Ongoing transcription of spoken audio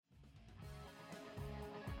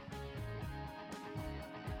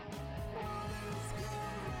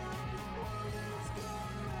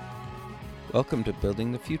Welcome to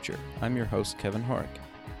Building the Future. I'm your host, Kevin Horick.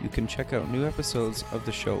 You can check out new episodes of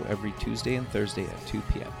the show every Tuesday and Thursday at 2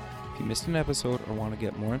 p.m. If you missed an episode or want to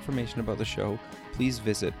get more information about the show, please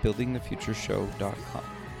visit buildingthefutureshow.com.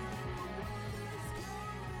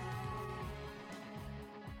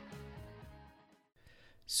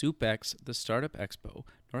 SoupX, the Startup Expo,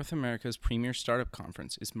 North America's premier startup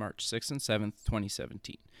conference, is March 6th and 7th,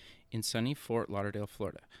 2017, in sunny Fort Lauderdale,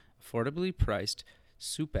 Florida. Affordably priced,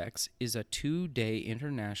 SoupX is a 2-day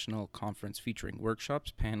international conference featuring workshops,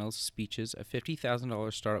 panels, speeches, a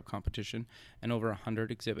 $50,000 startup competition, and over 100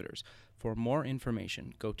 exhibitors. For more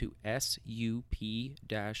information, go to sup-x.org.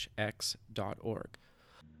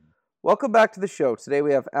 Welcome back to the show. Today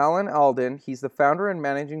we have Alan Alden. He's the founder and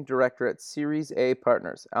managing director at Series A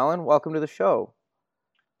Partners. Alan, welcome to the show.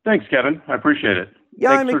 Thanks, Kevin. I appreciate it.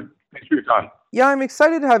 Yeah, Thanks for your time. Yeah, I'm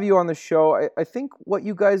excited to have you on the show. I think what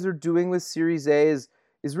you guys are doing with Series A is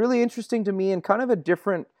really interesting to me and kind of a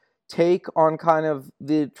different take on kind of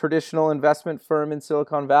the traditional investment firm in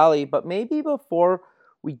Silicon Valley. But maybe before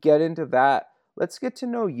we get into that, let's get to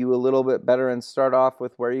know you a little bit better and start off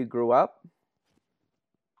with where you grew up.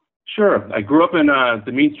 Sure. I grew up in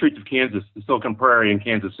the mean streets of Kansas, the Silicon Prairie in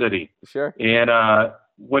Kansas City. Sure. And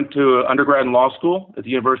went to undergrad in law school at the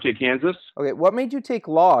University of Kansas. Okay, what made you take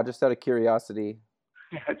law, just out of curiosity?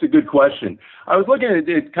 That's a good question. I was looking at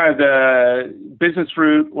it, kind of the business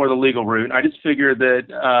route or the legal route. I just figured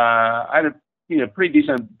that I had a pretty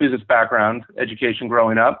decent business background, education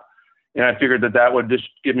growing up, and I figured that would just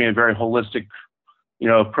give me a very holistic,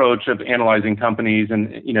 approach of analyzing companies,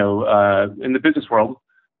 and in the business world,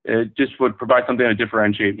 it just would provide something to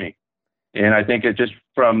differentiate me. And I think it just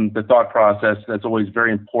from the thought process, that's always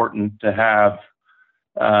very important to have,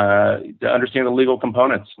 to understand the legal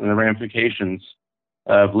components and the ramifications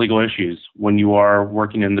of legal issues when you are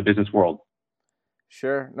working in the business world.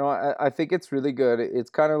 Sure. No, I think it's really good. It's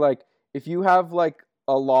kind of like if you have like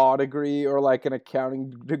a law degree or like an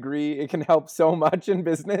accounting degree, it can help so much in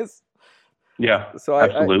business. Yeah, so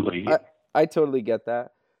absolutely. I totally get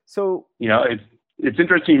that. So, it's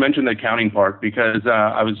interesting you mentioned the accounting part because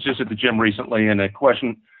I was just at the gym recently and a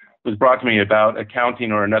question was brought to me about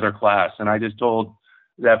accounting or another class. And I just told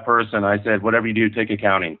that person, I said, whatever you do, take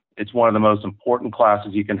accounting. It's one of the most important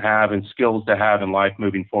classes you can have and skills to have in life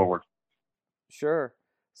moving forward. Sure.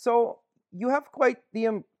 So you have quite the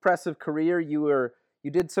impressive career. You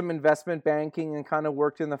did some investment banking and kind of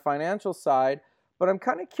worked in the financial side, but I'm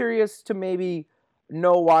kind of curious to maybe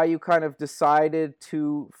know why you kind of decided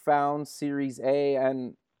to found Series A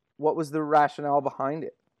and what was the rationale behind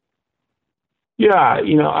it? Yeah,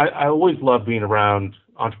 I always love being around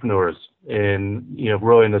entrepreneurs and,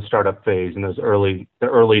 really in the startup phase in the early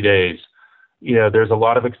days. There's a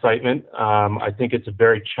lot of excitement. I think it's a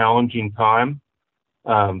very challenging time.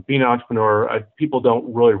 Being an entrepreneur, people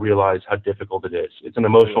don't really realize how difficult it is. It's an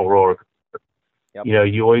emotional roller coaster. Yep.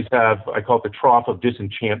 You always have, I call it the trough of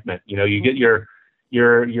disenchantment. You get your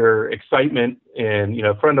excitement, and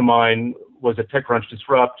a friend of mine was at TechCrunch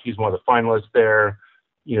Disrupt. He's one of the finalists there.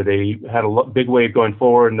 They had a big wave going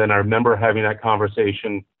forward, and then I remember having that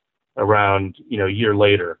conversation around a year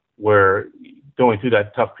later, where going through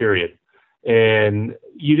that tough period, and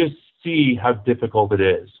you just see how difficult it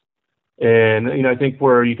is. And I think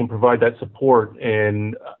where you can provide that support,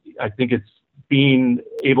 and I think it's being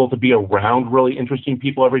able to be around really interesting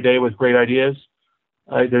people every day with great ideas.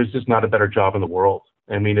 There's just not a better job in the world.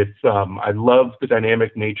 I mean, I love the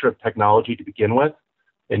dynamic nature of technology to begin with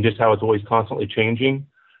and just how it's always constantly changing.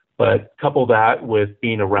 But couple that with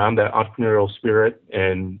being around that entrepreneurial spirit,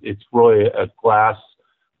 and it's really a glass,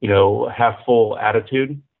 half full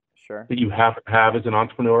attitude. Sure. That you have to have as an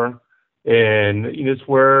entrepreneur. And it's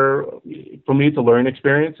where, for me, it's a learning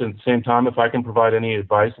experience. And at the same time, if I can provide any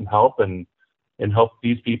advice and help and help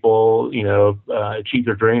these people, achieve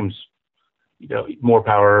their dreams, more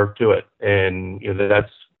power to it. And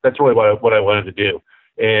that's really what I wanted to do.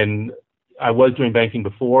 And I was doing banking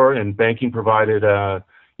before, and banking provided,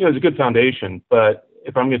 it's a good foundation. But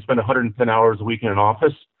if I'm going to spend 110 hours a week in an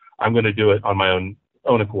office, I'm going to do it on my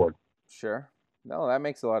own accord. Sure. No, that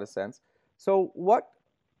makes a lot of sense. So what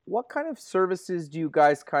kind of services do you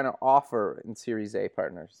guys kind of offer in Series A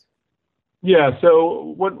Partners? Yeah,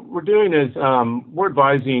 so what we're doing is we're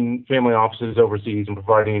advising family offices overseas and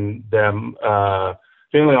providing them,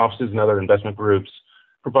 family offices and other investment groups,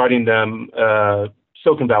 providing them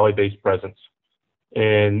Silicon Valley-based presence.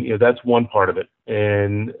 And that's one part of it.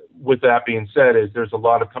 And with that being said, there's a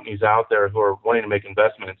lot of companies out there who are wanting to make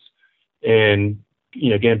investments and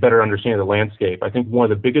again, better understand the landscape. I think one of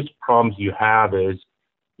the biggest problems you have is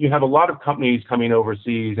you have a lot of companies coming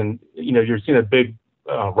overseas, and you're seeing a big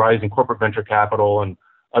rise in corporate venture capital and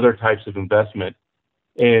other types of investment,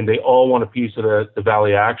 and they all want a piece of the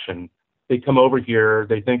Valley action. They come over here,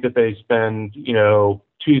 they think that they spend, 2,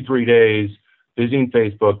 3 days visiting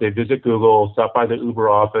Facebook, they visit Google, stop by the Uber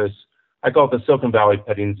office. I call it the Silicon Valley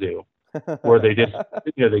petting zoo, where they just,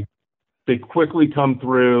 they quickly come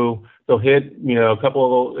through. They'll hit, a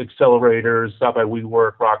couple of accelerators, stop by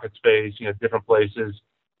WeWork, Rocket Space, different places,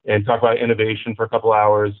 and talk about innovation for a couple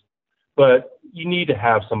hours. But you need to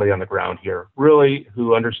have somebody on the ground here, really,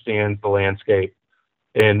 who understands the landscape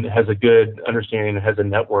and has a good understanding and has a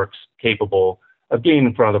networks capable of getting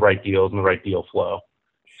in front of the right deals and the right deal flow.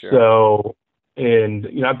 Sure. So, and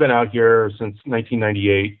I've been out here since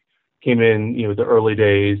 1998. Came in, the early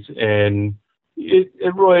days, and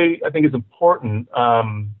it really, I think, is important.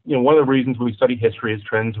 One of the reasons we study history is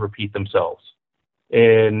trends repeat themselves,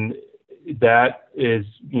 and that is,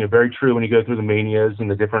 very true when you go through the manias and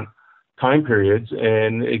the different time periods,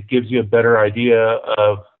 and it gives you a better idea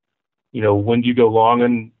of, when do you go long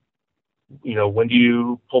and, when do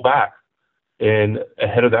you pull back and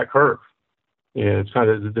ahead of that curve. It's kind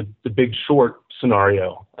of the big short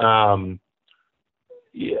scenario.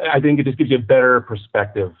 I think it just gives you a better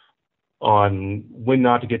perspective on when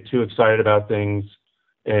not to get too excited about things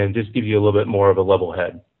and just gives you a little bit more of a level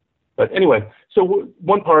head. But anyway, so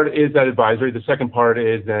one part is that advisory. The second part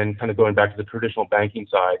is then kind of going back to the traditional banking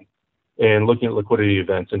side and looking at liquidity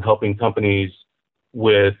events and helping companies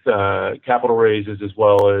with capital raises as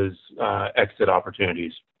well as exit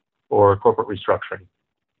opportunities or corporate restructuring.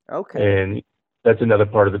 Okay. And that's another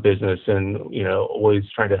part of the business, and always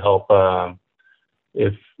trying to help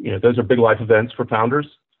if those are big life events for founders,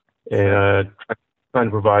 and trying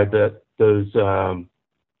to provide those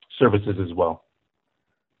services as well.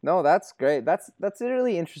 No, that's great. That's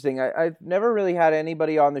really interesting. I've never really had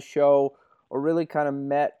anybody on the show or really kind of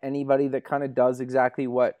met anybody that kind of does exactly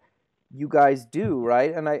what you guys do,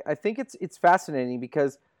 right? And I think it's fascinating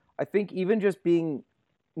because I think even just being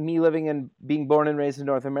born and raised in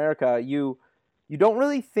North America, you don't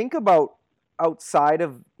really think about outside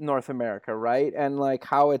of North America, right? And like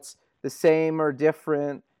how it's the same or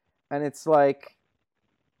different, and it's like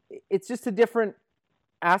it's just a different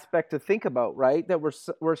aspect to think about, right? That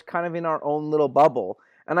we're kind of in our own little bubble.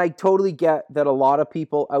 And I totally get that a lot of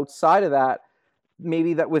people outside of that,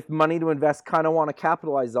 maybe that with money to invest, kind of want to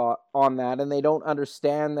capitalize on that, and they don't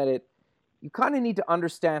understand that you kind of need to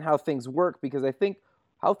understand how things work, because I think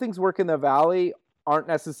how things work in the Valley aren't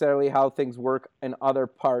necessarily how things work in other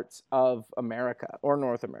parts of America or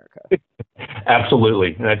North America.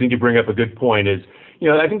 Absolutely. And I think you bring up a good point is,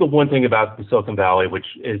 I think the one thing about the Silicon Valley, which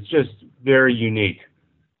is just very unique,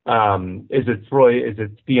 is its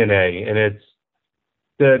DNA, and it's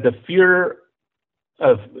the fear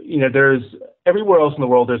of, there's everywhere else in the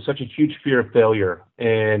world, there's such a huge fear of failure.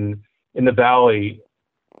 And in the Valley,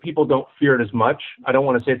 people don't fear it as much. I don't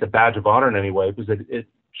want to say it's a badge of honor in any way, because it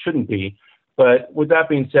shouldn't be. But with that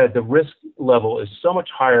being said, the risk level is so much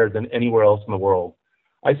higher than anywhere else in the world.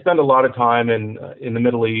 I spend a lot of time in the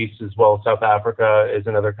Middle East, as well as South Africa is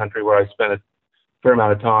another country where I spend a fair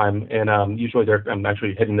amount of time. And usually I'm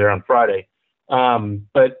actually heading there on Friday.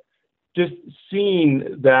 But just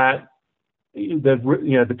seeing that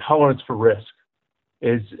the tolerance for risk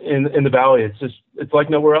is in the Valley, it's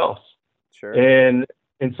like nowhere else. Sure. And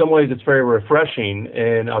in some ways, it's very refreshing,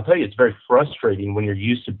 and I'll tell you, it's very frustrating when you're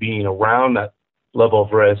used to being around that level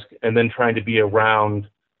of risk, and then trying to be around,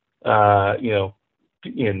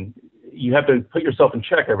 and you have to put yourself in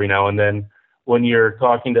check every now and then when you're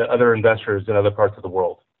talking to other investors in other parts of the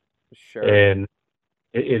world. Sure. And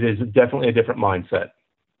it is definitely a different mindset.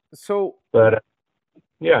 So, but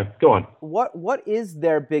yeah, go on. What is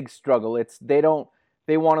their big struggle?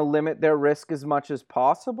 They want to limit their risk as much as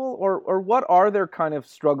possible, or what are their kind of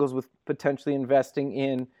struggles with potentially investing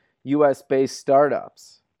in U.S.-based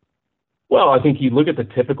startups? Well, I think you look at the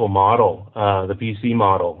typical model, the VC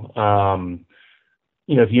model.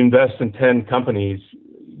 If you invest in 10 companies,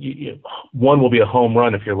 one will be a home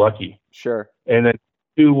run if you're lucky. Sure. And then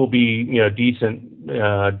 2 will be, decent,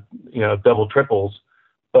 double triples.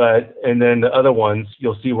 And then the other ones,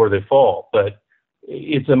 you'll see where they fall. But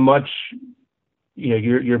it's a much,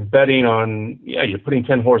 you're betting on, you're putting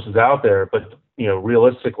 10 horses out there, but,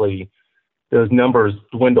 realistically, those numbers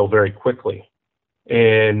dwindle very quickly.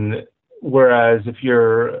 And whereas if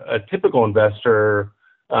you're a typical investor,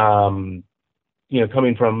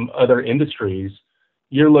 coming from other industries,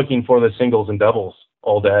 you're looking for the singles and doubles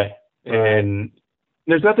all day. Right. And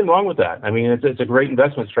there's nothing wrong with that. I mean, it's a great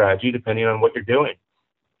investment strategy depending on what you're doing.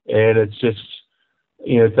 And it's just,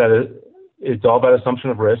 it's all about assumption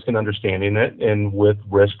of risk and understanding it. And with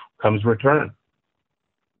risk comes return.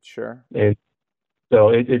 Sure. And so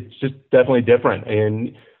it's just definitely different.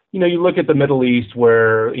 And, you look at the Middle East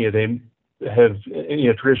where, they have,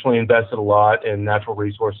 traditionally invested a lot in natural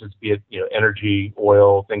resources, be it, energy,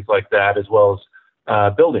 oil, things like that, as well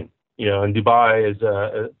as building. And Dubai is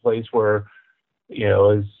a place where,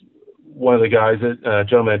 as one of the guys,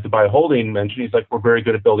 gentleman at Dubai Holding mentioned, he's like, we're very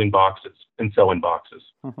good at building boxes and selling boxes,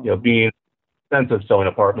 being expensive selling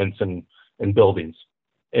apartments and buildings.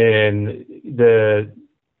 And their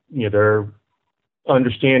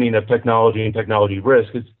understanding of technology and technology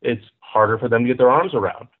risk, it's harder for them to get their arms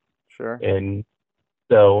around. Sure. And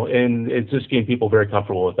so, it's just getting people very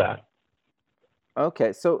comfortable with that.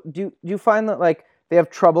 Okay. So do you find that like they have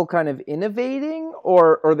trouble kind of innovating,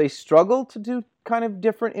 or they struggle to do kind of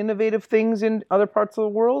different innovative things in other parts of the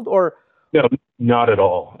world, or? No, not at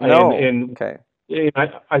all. No. And Okay.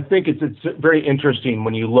 I think it's very interesting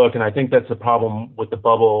when you look, and I think that's the problem with the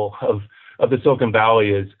bubble of the Silicon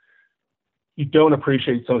Valley is you don't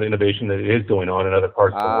appreciate some of the innovation that is going on in other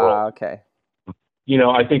parts of the world. Okay.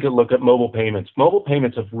 I think look at mobile payments. Mobile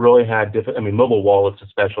payments have really had mobile wallets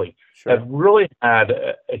especially, Sure. have really had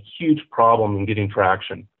a huge problem in getting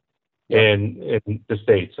traction in the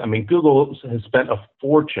States. I mean, Google has spent a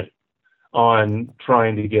fortune on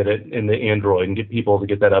trying to get it in the Android and get people to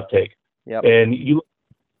get that uptake. Yep. And you look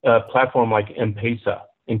at a platform like M-Pesa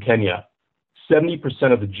in Kenya,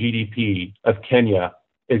 70% of the GDP of Kenya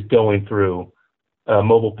is going through a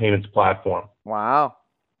mobile payments platform. Wow.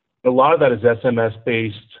 A lot of that is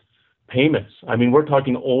SMS-based payments. I mean, we're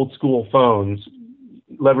talking old school phones,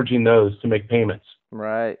 leveraging those to make payments.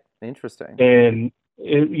 Right. Interesting. And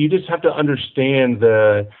you just have to understand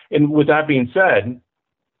and with that being said,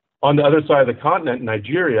 on the other side of the continent, in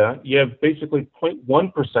Nigeria, you have basically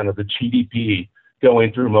 0.1% of the GDP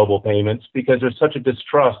going through mobile payments because there's such a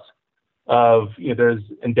distrust of, there's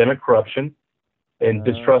endemic corruption and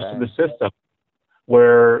distrust of the system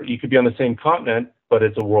where you could be on the same continent, but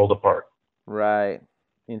it's a world apart. Right.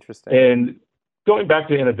 Interesting. And going back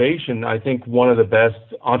to innovation, I think one of the best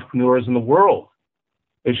entrepreneurs in the world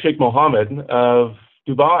is Sheikh Mohammed of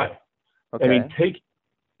Dubai. Okay. I mean,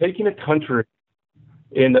 taking a country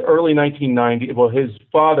in the early 1990s, well, his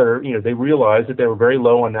father, they realized that they were very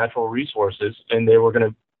low on natural resources and they were going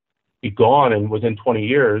to be gone within 20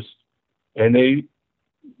 years. And they,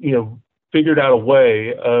 figured out a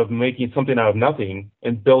way of making something out of nothing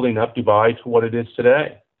and building up Dubai to what it is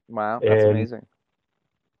today. Wow, that's amazing.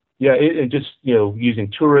 Yeah, and just, using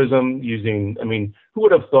tourism, who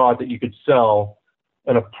would have thought that you could sell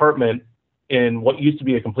an apartment in what used to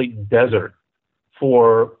be a complete desert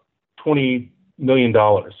for $20 million?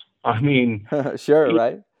 I mean, sure,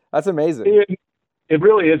 right? That's amazing. It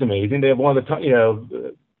really is amazing. They have one of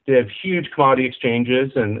the, they have huge commodity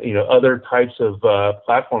exchanges and, other types of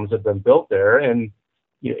platforms that have been built there. And,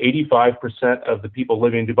 85% of the people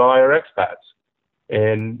living in Dubai are expats.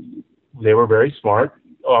 And they were very smart,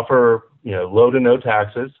 offer, low to no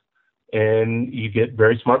taxes, and you get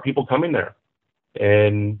very smart people coming there.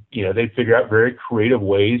 And, they figure out very creative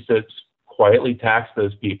ways to quietly tax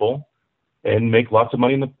those people and make lots of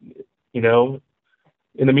money in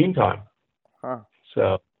the meantime. Huh.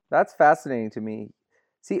 So that's fascinating to me.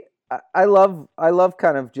 See, I love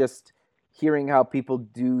kind of just hearing how people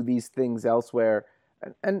do these things elsewhere.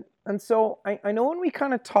 And so I know when we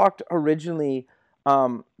kind of talked originally,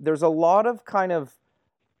 there's a lot of kind of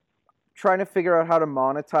trying to figure out how to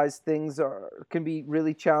monetize things can be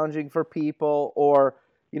really challenging for people, or,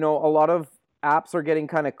 a lot of apps are getting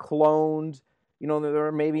kind of cloned.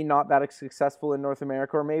 They're maybe not that successful in North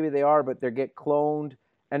America, or maybe they are, but they get cloned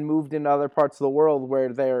and moved into other parts of the world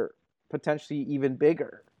where they're potentially even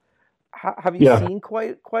bigger. Have you seen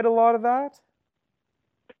quite a lot of that?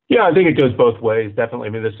 Yeah, I think it goes both ways, definitely.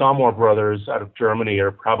 I mean, the Samwer brothers out of Germany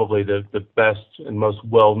are probably the best and most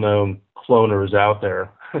well-known cloners out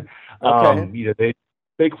there. Okay.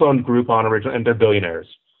 They cloned Groupon originally, and they're billionaires.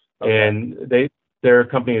 Okay. And their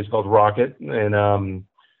company is called Rocket, and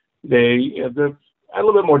they had a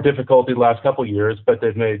little bit more difficulty the last couple of years, but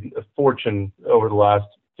they've made a fortune over the last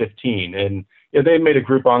 15. And they made a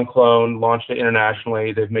Groupon clone, launched it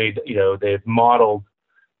internationally. They've made, they've modeled.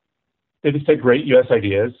 They just take great U.S.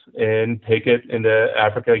 ideas and take it into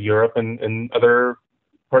Africa, Europe, and other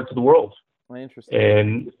parts of the world.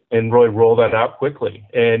 Interesting. And really roll that out quickly.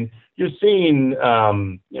 And you're seeing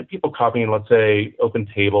people copying, let's say,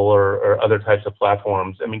 OpenTable or other types of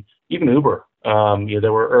platforms. I mean, even Uber.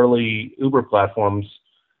 There were early Uber platforms,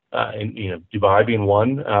 in Dubai being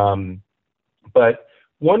one. But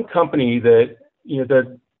one company that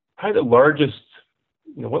probably the largest,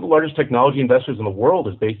 one of the largest technology investors in the world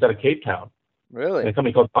is based out of Cape Town. Really? And a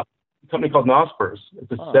company called company called Nospers.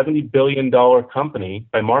 It's a Huh. $70 billion company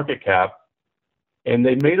by market cap. And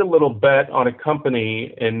they made a little bet on a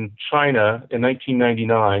company in China in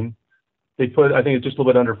 1999. They put, I think it's just a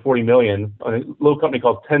little bit under 40 million on a little company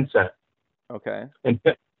called Tencent. Okay. And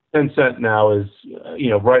Tencent now is,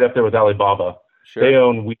 right up there with Alibaba. Sure.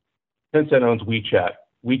 Tencent owns WeChat.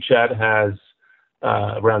 WeChat has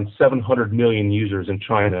around 700 million users in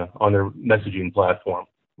China on their messaging platform.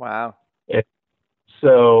 Wow. And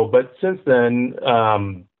so, but since then,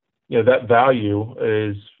 that value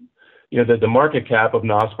is, the market cap of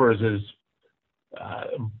Nospers is,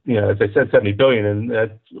 as I said, 70 billion, and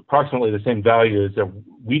that's approximately the same value as their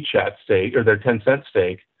WeChat stake or their Tencent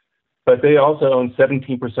stake. But they also own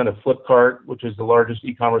 17% of Flipkart, which is the largest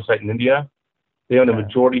e-commerce site in India. They own a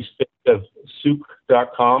majority stake of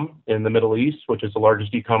Souk.com in the Middle East, which is the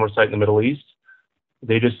largest e-commerce site in the Middle East.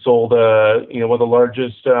 They just sold, one of the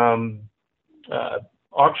largest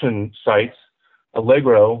auction sites,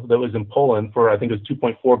 Allegro, that was in Poland for, I think it was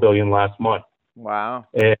 2.4 billion last month. Wow.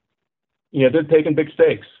 And they're taking big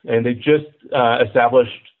stakes, and they just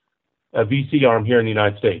established a VC arm here in the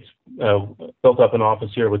United States, built up an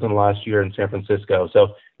office here within the last year in San Francisco.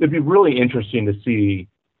 So it'd be really interesting to see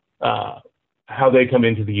how they come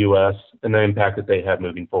into the U.S. and the impact that they have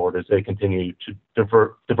moving forward as they continue to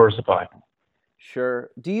diversify. Sure.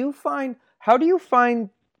 How do you find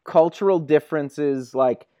cultural differences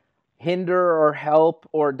like hinder or help,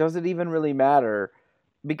 or does it even really matter?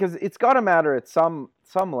 Because it's got to matter at some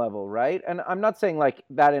level, right? And I'm not saying like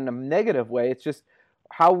that in a negative way. It's just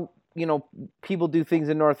how, people do things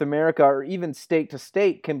in North America or even state to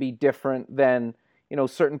state can be different than,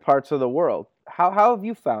 certain parts of the world. How have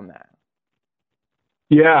you found that?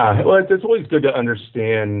 Yeah, well, it's always good to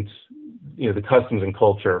understand, the customs and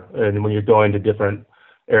culture, and when you're going to different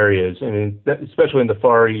areas, especially in the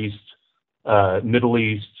Far East, Middle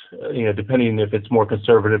East, depending if it's more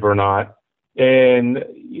conservative or not. And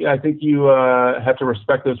I think you have to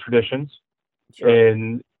respect those traditions. Sure.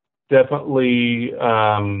 And definitely,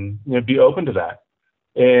 be open to that.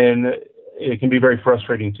 And it can be very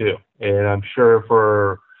frustrating too. And I'm sure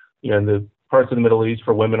for, in the parts of the Middle East,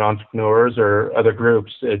 for women entrepreneurs or other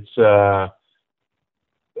groups, it's,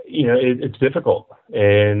 it's difficult.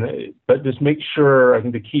 But just make sure, I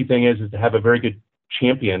think the key thing is to have a very good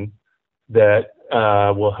champion that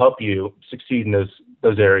will help you succeed in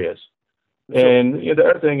those areas. And the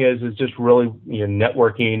other thing is just really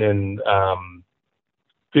networking and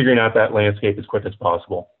figuring out that landscape as quick as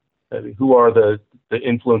possible. Who are the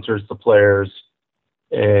influencers, the players,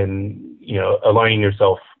 and aligning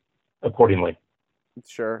yourself accordingly.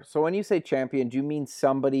 Sure. So when you say champion, do you mean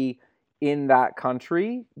somebody in that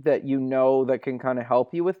country that that can kind of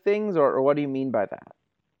help you with things, or what do you mean by that?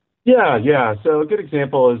 Yeah. So a good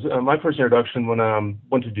example is my first introduction when I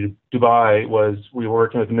went to Dubai was we were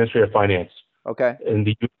working with the Ministry of Finance. Okay. In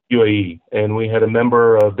the UAE, and we had a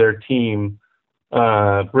member of their team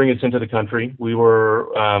bring us into the country. We were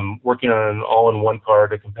working on an all-in-one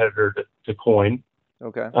card, a competitor to Coin.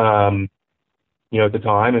 Okay. At the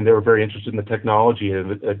time, and they were very interested in the technology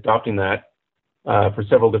of adopting that for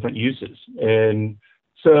several different uses. And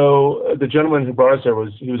so the gentleman who brought us there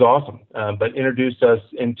was awesome, but introduced us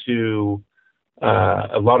into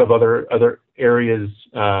a lot of other areas,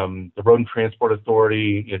 the Road and Transport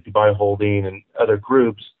Authority, Dubai Holding, and other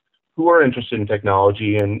groups who are interested in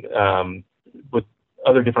technology and with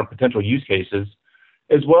other different potential use cases,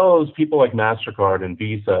 as well as people like MasterCard and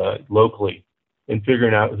Visa locally, and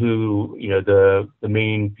figuring out who the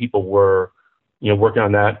main people were, working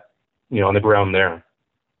on that, on the ground there,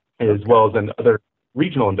 as well as then other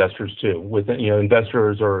regional investors too, with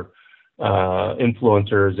investors or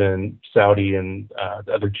influencers in Saudi and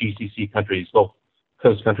the other GCC countries, Gulf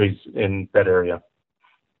Coast countries in that area.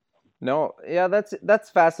 No, yeah, that's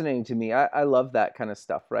fascinating to me. I love that kind of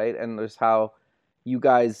stuff, right? And there's how you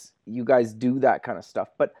guys do that kind of stuff.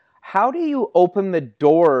 But how do you open the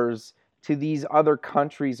doors to these other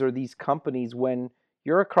countries or these companies when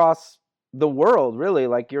you're across the world, really?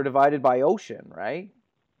 Like you're divided by ocean, right?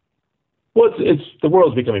 Well, it's the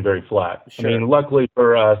world's becoming very flat. Sure. I mean, luckily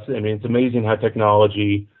for us, it's amazing how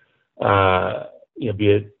technology, be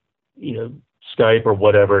it, Skype or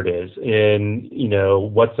whatever it is, and,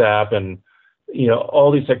 WhatsApp and,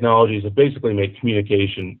 all these technologies have basically made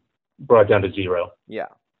communication brought down to zero. Yeah.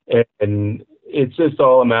 And it's just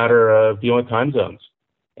all a matter of dealing with time zones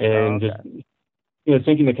and just,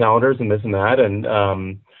 syncing the calendars and this and that. And,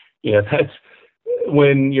 that's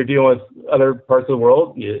when you're dealing with other parts of the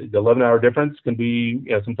world, the 11-hour difference can be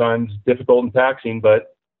sometimes difficult and taxing,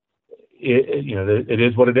 but it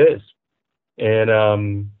is what it is.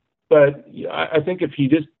 And but I think if you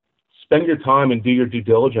just spend your time and do your due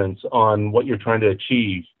diligence on what you're trying to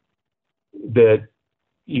achieve, that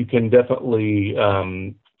you can definitely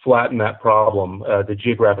flatten that problem, the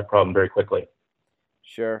geographic problem, very quickly.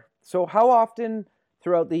 Sure. So how often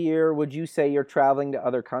throughout the year would you say you're traveling to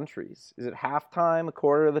other countries? Is it half time, a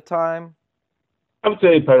quarter of the time? I would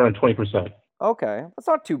say probably around 20%. Okay, that's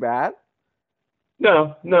not too bad.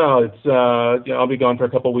 No, no, it's I'll be gone for a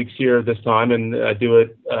couple of weeks here this time, and I do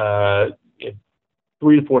it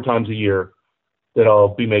 3 to 4 times a year that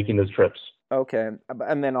I'll be making those trips. Okay,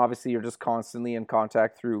 and then obviously you're just constantly in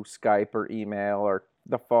contact through Skype or email or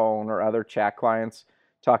the phone or other chat clients,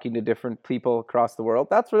 talking to different people across the world.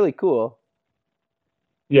 That's really cool.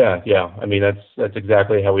 Yeah, yeah. I mean, that's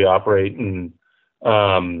exactly how we operate, and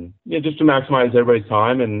just to maximize everybody's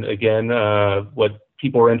time. And again, what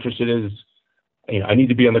people are interested in is, I need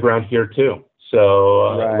to be on the ground here too. So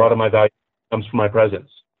a lot Right. of my value comes from my presence.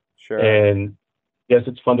 Sure. And yes,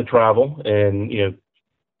 it's fun to travel and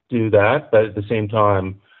do that, but at the same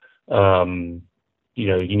time,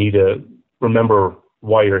 you need to remember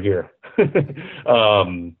why you're here.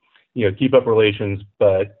 Keep up relations,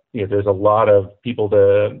 but there's a lot of people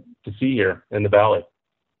to see here in the valley.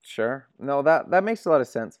 Sure. No, that makes a lot of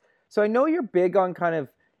sense. So I know you're big on kind of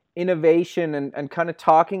innovation and kind of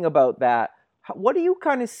talking about that. What do you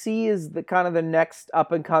kind of see as the kind of the next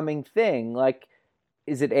up and coming thing? Like,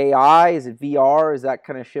 is it AI? Is it VR? Is that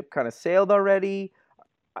kind of ship kind of sailed already?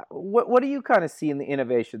 What do you kind of see in the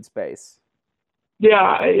innovation space? Yeah,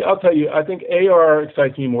 I'll tell you, I think AR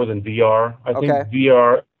excites me more than VR. I Okay. think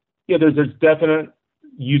VR, yeah, there's definite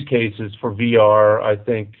use cases for VR, I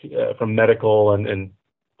think, from medical and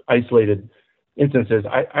isolated instances.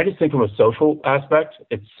 I just think from a social aspect,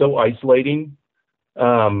 it's so isolating.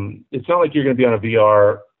 It's not like you're going to be on a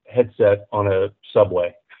VR headset on a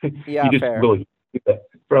subway. You Yeah, just fair. really,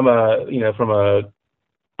 from a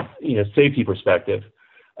safety perspective.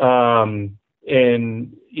 And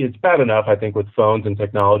it's bad enough, I think, with phones and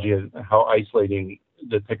technology and how isolating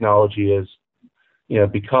the technology is,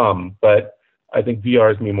 become. But I think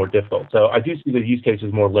VR is going to be more difficult. So I do see the use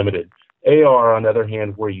cases more limited. AR, on the other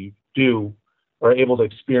hand, where you are able to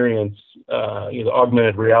experience, the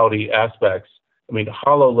augmented reality aspects. I mean,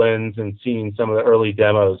 HoloLens and seeing some of the early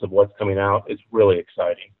demos of what's coming out is really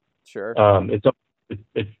exciting. Sure.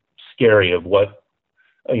 It's scary of what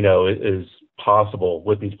is possible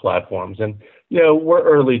with these platforms, and we're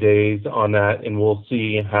early days on that, and we'll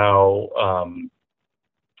see how.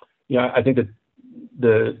 I think that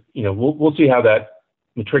we'll see how that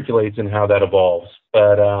matriculates and how that evolves.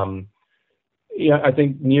 But I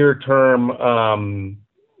think near term,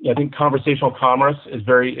 I think conversational commerce is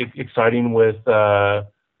very exciting with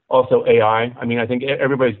also AI. I mean, I think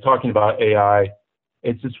everybody's talking about AI.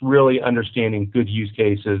 It's just really understanding good use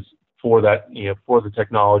cases for that, for the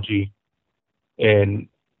technology, and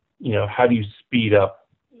how do you speed up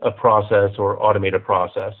a process or automate a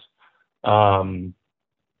process, and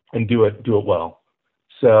do it well.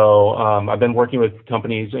 So I've been working with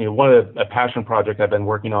companies. One of a passion project I've been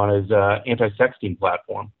working on is anti-sexting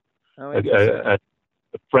platform. Oh, interesting.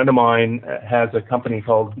 A friend of mine has a company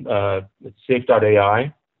called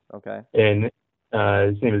Safe.ai, Okay. and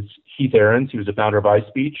his name is Heath Ahrens. He was the founder of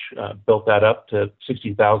iSpeech, built that up to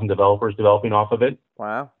 60,000 developers developing off of it.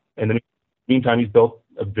 Wow. In the meantime, he's built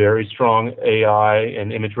a very strong AI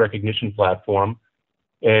and image recognition platform,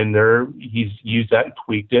 and he's used that and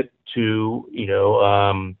tweaked it to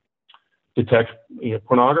detect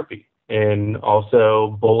pornography and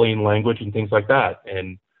also bullying language and things like that.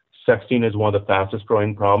 And sexting is one of the fastest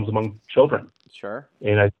growing problems among children. Sure.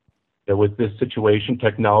 And with this situation,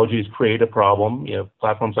 technology has created a problem.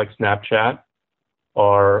 Platforms like Snapchat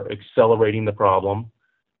are accelerating the problem.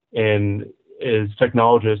 And as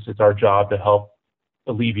technologists, it's our job to help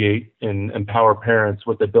alleviate and empower parents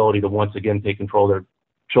with the ability to once again take control of their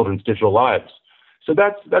children's digital lives. So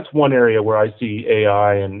that's one area where I see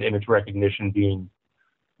AI and image recognition being,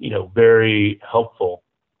 very helpful,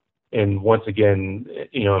 and once again,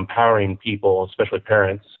 empowering people, especially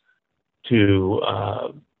parents, to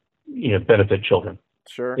benefit children,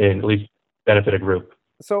 Sure. and at least benefit a group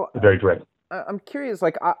So very directly. I'm curious,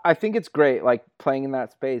 like I think it's great, like playing in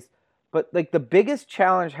that space, but like the biggest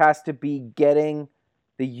challenge has to be getting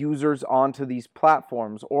the users onto these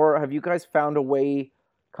platforms. Or have you guys found a way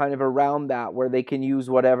kind of around that where they can use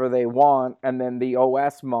whatever they want and then the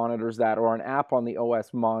OS monitors that, or an app on the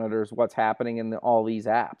OS monitors what's happening in all these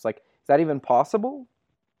apps? Like, is that even possible?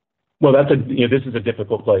 Well, this is a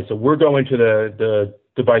difficult place. So we're going to the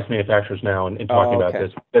device manufacturers now and talking Oh, about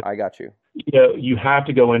okay. this. I got you. You have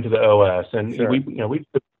to go into the OS, and Sure. we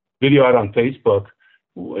put video out on Facebook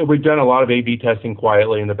we've done a lot of A/B testing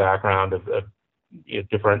quietly in the background of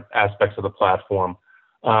different aspects of the platform.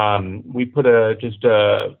 We put just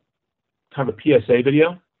a kind of a PSA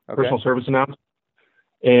video, Okay. personal service announcement,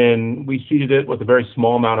 and we seeded it with a very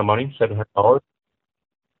small amount of money, $700,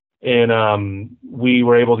 and we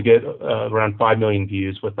were able to get around 5 million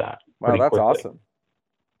views with that. Wow, pretty that's quickly. awesome.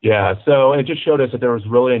 Yeah, so it just showed us that there was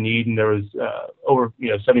really a need, and there was over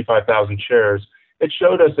 75,000 shares. It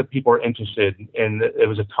showed us that people were interested, and that it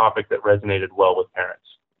was a topic that resonated well with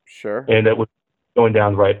parents, Sure. and that was going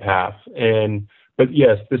down the right path. But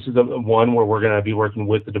yes, this is one where we're going to be working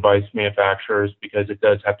with the device manufacturers, because it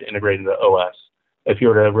does have to integrate into the OS. If you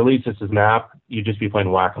were to release this as an app, you'd just be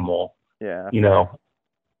playing whack-a-mole, Yeah.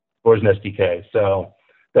 or as an SDK. So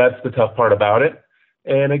that's the tough part about it.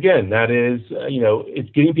 And again, that is,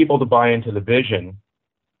 it's getting people to buy into the vision.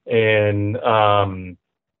 And I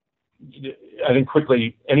think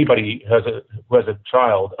quickly anybody who has a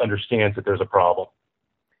child understands that there's a problem.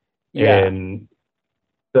 Yeah. And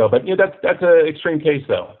so, but that's an extreme case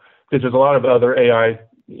though, because there's a lot of other AI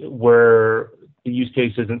where the use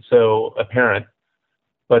case isn't so apparent,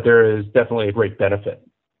 but there is definitely a great benefit.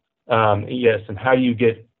 Yes, and how do you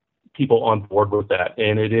get people on board with that?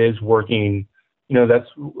 And it is working. That's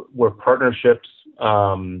where partnerships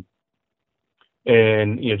and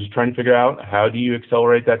just trying to figure out how do you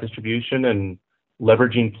accelerate that distribution, and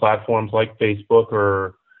leveraging platforms like Facebook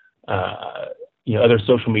or other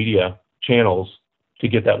social media channels to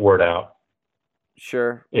get that word out.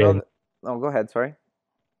 Sure. And go ahead. Sorry.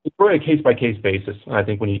 it's really a case by case basis. I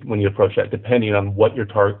think when you approach that, depending on what your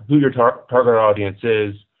who your target audience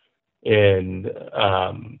is, and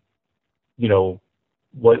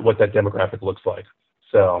what that demographic looks like.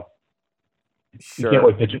 So Sure. you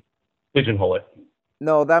can't really pigeonhole it.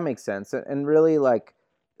 No, that makes sense. And really,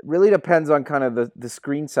 really depends on kind of the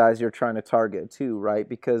screen size you're trying to target too, right?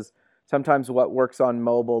 Because sometimes what works on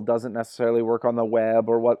mobile doesn't necessarily work on the web,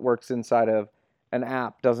 or what works inside of an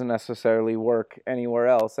app doesn't necessarily work anywhere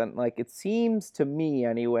else. And it seems to me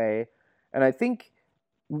anyway, and I think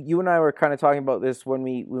you and I were kind of talking about this when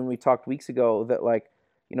we talked weeks ago, that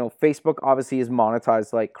Facebook obviously is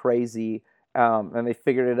monetized like crazy, and they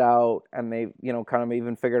figured it out, and they kind of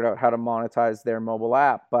even figured out how to monetize their mobile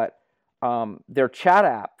app, but their chat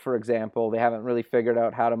app, for example, they haven't really figured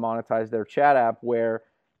out how to monetize their chat app, where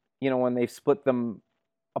when they've split them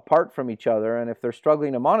apart from each other, and if they're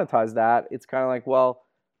struggling to monetize that, it's kind of like, well,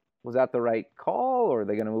 was that the right call, or are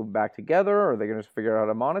they going to move back together, or are they going to figure out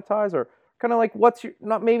how to monetize, or kind of what's your,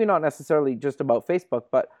 maybe not necessarily just about Facebook,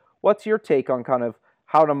 but what's your take on kind of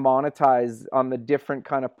how to monetize on the different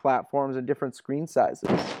kind of platforms and different screen sizes?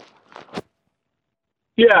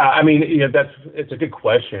 Yeah, I mean, it's a good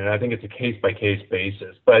question, and I think it's a case by case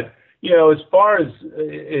basis. But as far as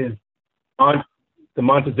the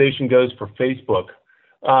monetization goes for Facebook,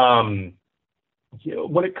 when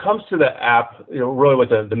it comes to the app, really with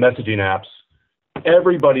the messaging apps,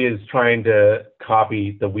 everybody is trying to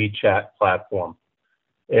copy the WeChat platform.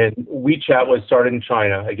 And WeChat was started in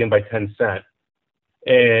China, again by Tencent,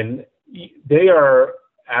 and they are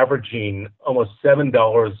averaging almost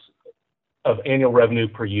 $7 of annual revenue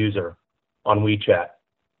per user on WeChat.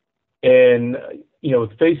 And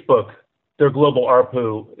with Facebook, their global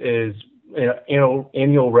ARPU is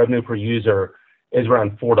annual revenue per user is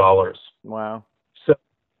around $4. Wow. So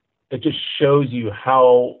it just shows you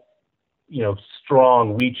how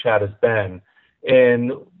strong WeChat has been,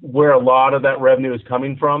 and where a lot of that revenue is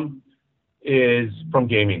coming from is from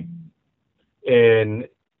gaming. And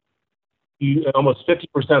almost 50%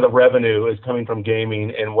 of the revenue is coming from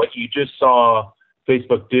gaming. And what you just saw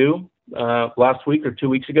Facebook do last week or 2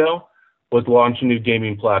 weeks ago was launch a new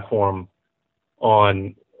gaming platform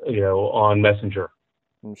on Messenger.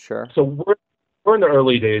 I'm sure. So we're in the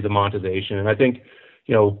early days of monetization, and I think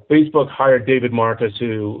Facebook hired David Marcus,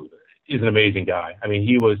 who is an amazing guy. I mean,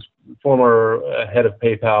 he was former head of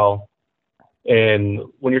PayPal. And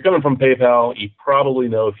when you're coming from PayPal, you probably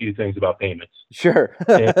know a few things about payments. Sure.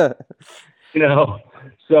 And,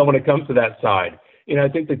 so when it comes to that side, I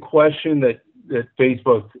think the question that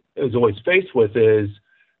Facebook is always faced with is,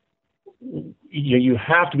 you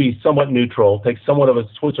have to be somewhat neutral, take somewhat of a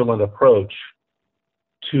Switzerland approach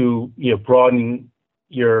to broaden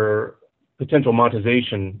your potential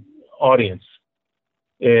monetization audience,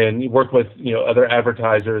 and you work with other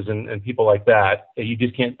advertisers and people like that. You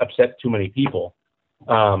just can't upset too many people.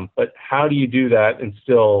 But how do you do that and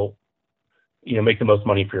still make the most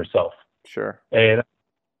money for yourself? Sure. And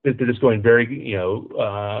they're just going very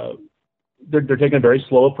they're taking a very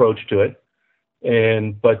slow approach to it,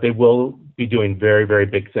 but they will be doing very, very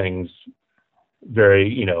big things in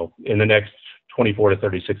the next 24 to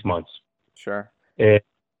 36 months. Sure. And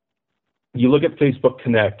you look at Facebook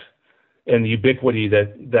Connect and the ubiquity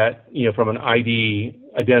that from an ID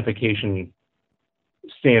identification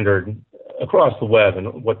standard across the web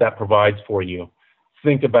and what that provides for you.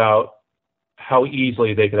 Think about how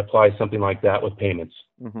easily they could apply something like that with payments.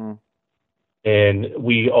 Mm-hmm. And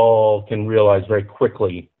we all can realize very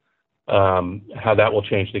quickly how that will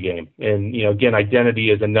change the game. And, again,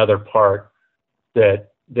 identity is another part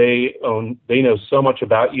that they know so much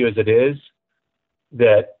about you as it is,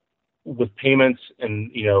 that with payments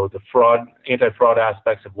and, the anti-fraud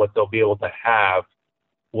aspects of what they'll be able to have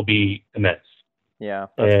will be immense. Yeah,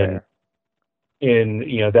 that's fair. And,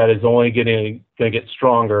 that is only going to get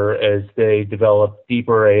stronger as they develop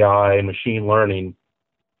deeper AI and machine learning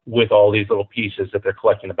with all these little pieces that they're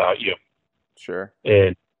collecting about you. Sure.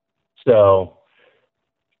 And so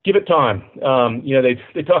give it time.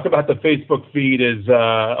 They talk about the Facebook feed is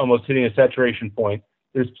almost hitting a saturation point.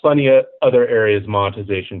 There's plenty of other areas of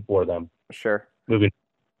monetization for them. Sure. Moving.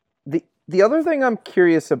 The other thing I'm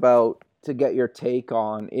curious about to get your take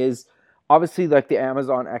on is obviously like the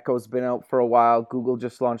Amazon Echo's been out for a while. Google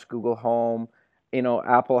just launched Google Home.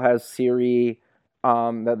 Apple has Siri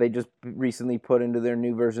that they just recently put into their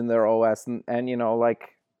new version of their OS. And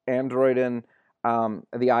like Android and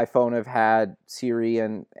the iPhone have had Siri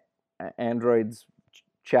and Android's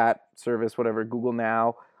chat service, whatever, Google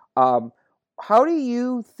Now. How do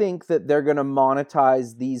you think that they're going to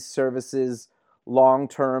monetize these services long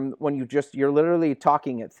term when you're literally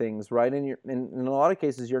talking at things, right? And in a lot of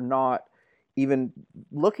cases, you're not even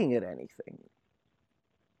looking at anything.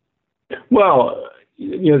 Well,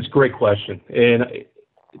 it's a great question. And,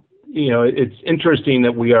 it's interesting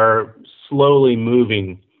that we are slowly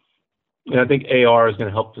moving, and I think AR is going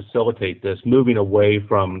to help facilitate this, moving away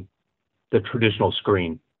from the traditional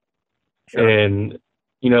screen. Sure. And,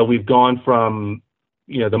 we've gone from,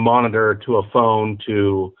 the monitor to a phone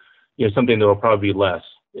to, something that will probably be less,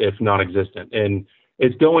 if non-existent. And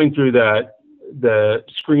it's going through the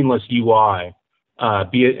screenless UI,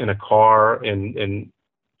 be it in a car and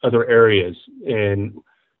other areas. And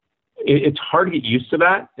it's hard to get used to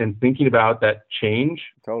that and thinking about that change.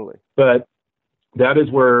 Totally. But that is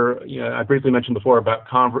where, I briefly mentioned before about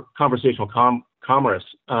conversational commerce.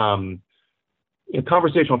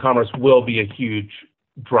 Conversational commerce will be a huge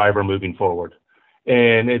driver moving forward.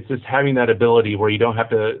 And it's just having that ability where you don't have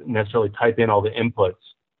to necessarily type in all the inputs,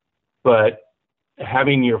 but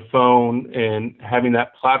having your phone and having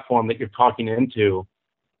that platform that you're talking into,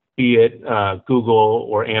 be it Google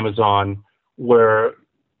or Amazon, where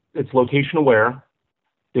it's location aware.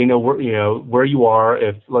 They know where you are.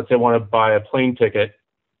 If, let's say, I want to buy a plane ticket,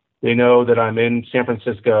 they know that I'm in San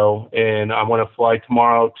Francisco and I want to fly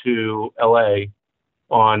tomorrow to LA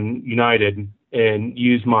on United and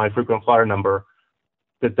use my frequent flyer number,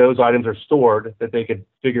 that those items are stored, that they could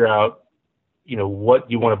figure out, what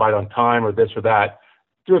you want to buy on time or this or that.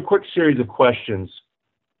 Through a quick series of questions,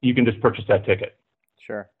 you can just purchase that ticket.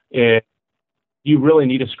 Sure. And you really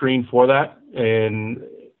need a screen for that. And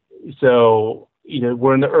so,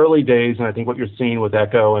 we're in the early days, and I think what you're seeing with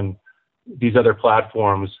Echo and these other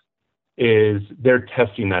platforms is they're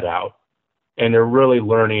testing that out. And they're really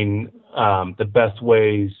learning the best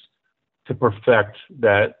ways to perfect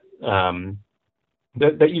that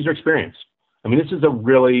user experience. I mean, this is a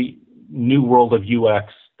really new world of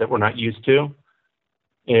UX that we're not used to.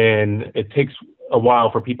 And it takes a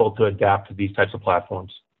while for people to adapt to these types of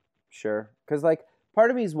platforms. Sure. Because, part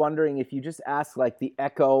of me is wondering if you just ask, the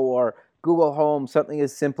Echo or Google Home something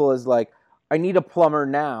as simple as, I need a plumber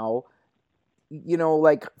now,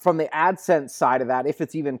 from the AdSense side of that, if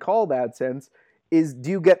it's even called AdSense, do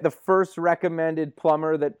you get the first recommended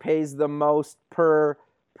plumber that pays the most per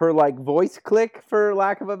voice click, for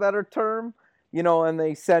lack of a better term, and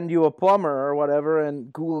they send you a plumber or whatever,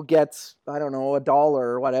 and Google gets, I don't know, $1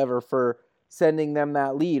 or whatever for sending them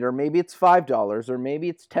that lead, or maybe it's $5 or maybe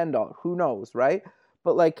it's $10, who knows, right?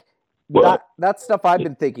 But that's stuff I've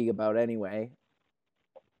been thinking about anyway.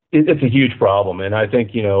 It's a huge problem, and I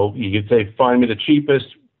think you could say find me the cheapest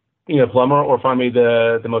plumber, or find me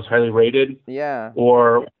the most highly rated,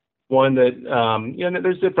 or one that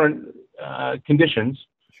there's different conditions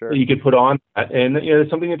that you could put on that, and it's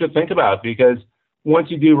something you have to think about, because once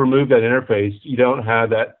you do remove that interface, you don't have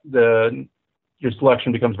that your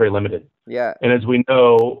selection becomes very limited. Yeah. And as we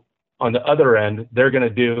know, on the other end, they're going to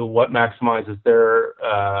do what maximizes their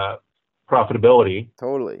profitability.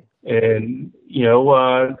 Totally. And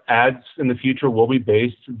ads in the future will be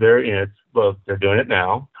based they're doing it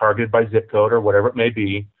now, targeted by zip code or whatever it may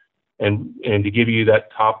be, and to give you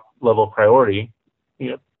that top level priority,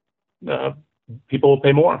 people will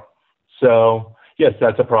pay more. So yes,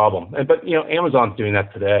 that's a problem. But Amazon's doing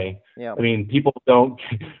that today. Yeah. I mean, people don't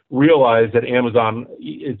realize that Amazon,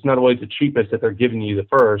 it's not always the cheapest that they're giving you the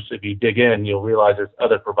first. If you dig in, you'll realize there's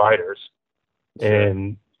other providers, Sure.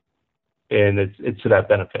 and it's to that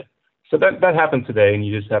benefit. So that happens today, and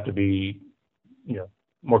you just have to be,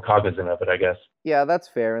 more cognizant of it, I guess. Yeah, that's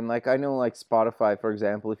fair. And like I know like Spotify, for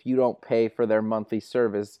example, if you don't pay for their monthly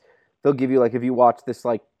service, they'll give you like if you watch this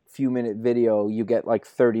like few minute video, you get like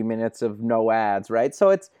 30 minutes of no ads, right?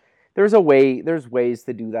 So there's ways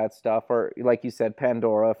to do that stuff. Or like you said,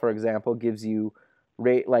 Pandora, for example, gives you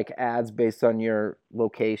rate like ads based on your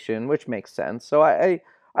location, which makes sense. So I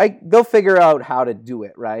they'll figure out how to do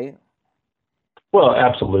it, right? Well,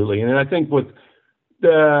 absolutely. And I think with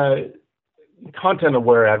the content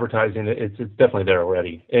aware advertising, it's definitely there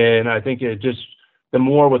already. And I think the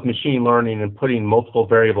more with machine learning and putting multiple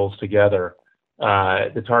variables together,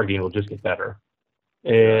 the targeting will just get better.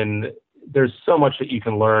 And there's so much that you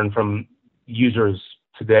can learn from users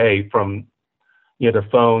today, from their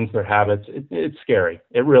phones, their habits. It's scary.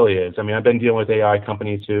 It really is. I mean, I've been dealing with AI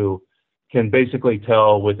companies who can basically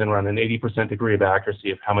tell within around an 80% degree of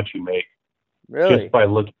accuracy of how much you make. Really? Just by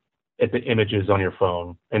looking at the images on your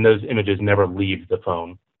phone, and those images never leave the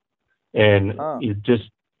phone. And you just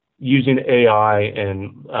using AI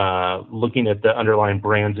and looking at the underlying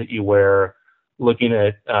brands that you wear, looking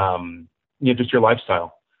at just your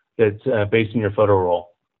lifestyle that's based on your photo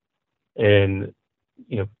roll. And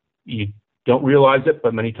you don't realize it,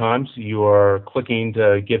 but many times you are clicking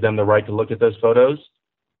to give them the right to look at those photos,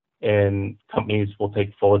 and companies will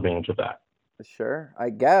take full advantage of that. Sure. I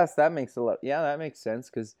guess that makes that makes sense,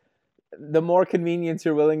 because the more convenience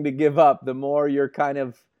you're willing to give up, the more you're kind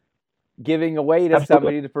of giving away to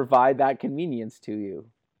somebody to provide that convenience to you.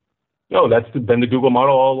 No, that's been the Google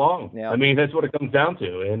model all along. Yeah. I mean, that's what it comes down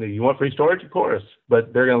to. And you want free storage, of course,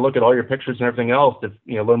 but they're going to look at all your pictures and everything else to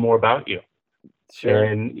learn more about you. Sure.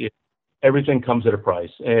 And everything comes at a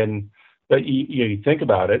price. But you think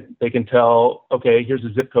about it, they can tell, okay, here's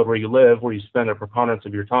a zip code where you live, where you spend a preponderance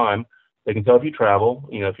of your time. They can tell if you travel,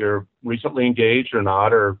 if you're recently engaged or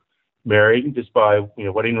not, or married, just by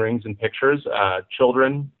wedding rings and pictures,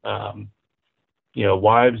 children,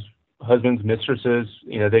 wives, husbands, mistresses.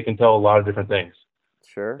 They can tell a lot of different things.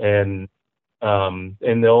 Sure. And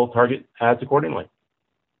they'll target ads accordingly.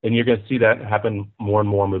 And you're going to see that happen more and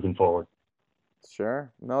more moving forward.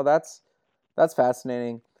 Sure. No, that's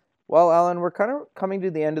fascinating. Well, Alan, we're kind of coming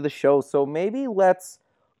to the end of the show, so maybe let's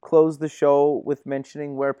close the show with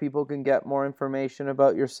mentioning where people can get more information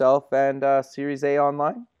about yourself and Series A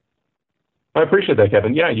online. I appreciate that,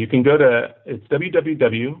 Kevin. Yeah, you can go to, it's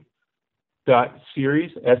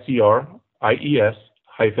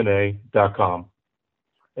www.series.com.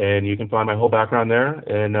 And you can find my whole background there.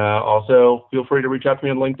 And also feel free to reach out to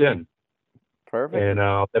me on LinkedIn. Perfect. And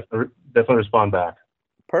I'll definitely respond back.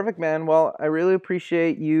 Perfect, man. Well, I really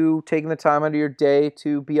appreciate you taking the time out of your day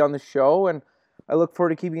to be on the show, and I look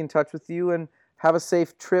forward to keeping in touch with you, and have a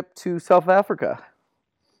safe trip to South Africa.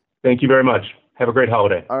 Thank you very much. Have a great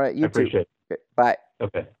holiday. All right, you too. Appreciate it. Okay, bye.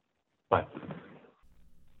 Okay, bye.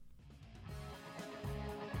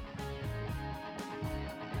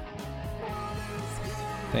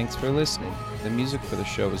 Thanks for listening. The music for the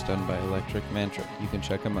show was done by Electric Mantra. You can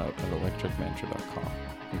check them out at electricmantra.com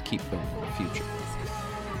and keep building the future.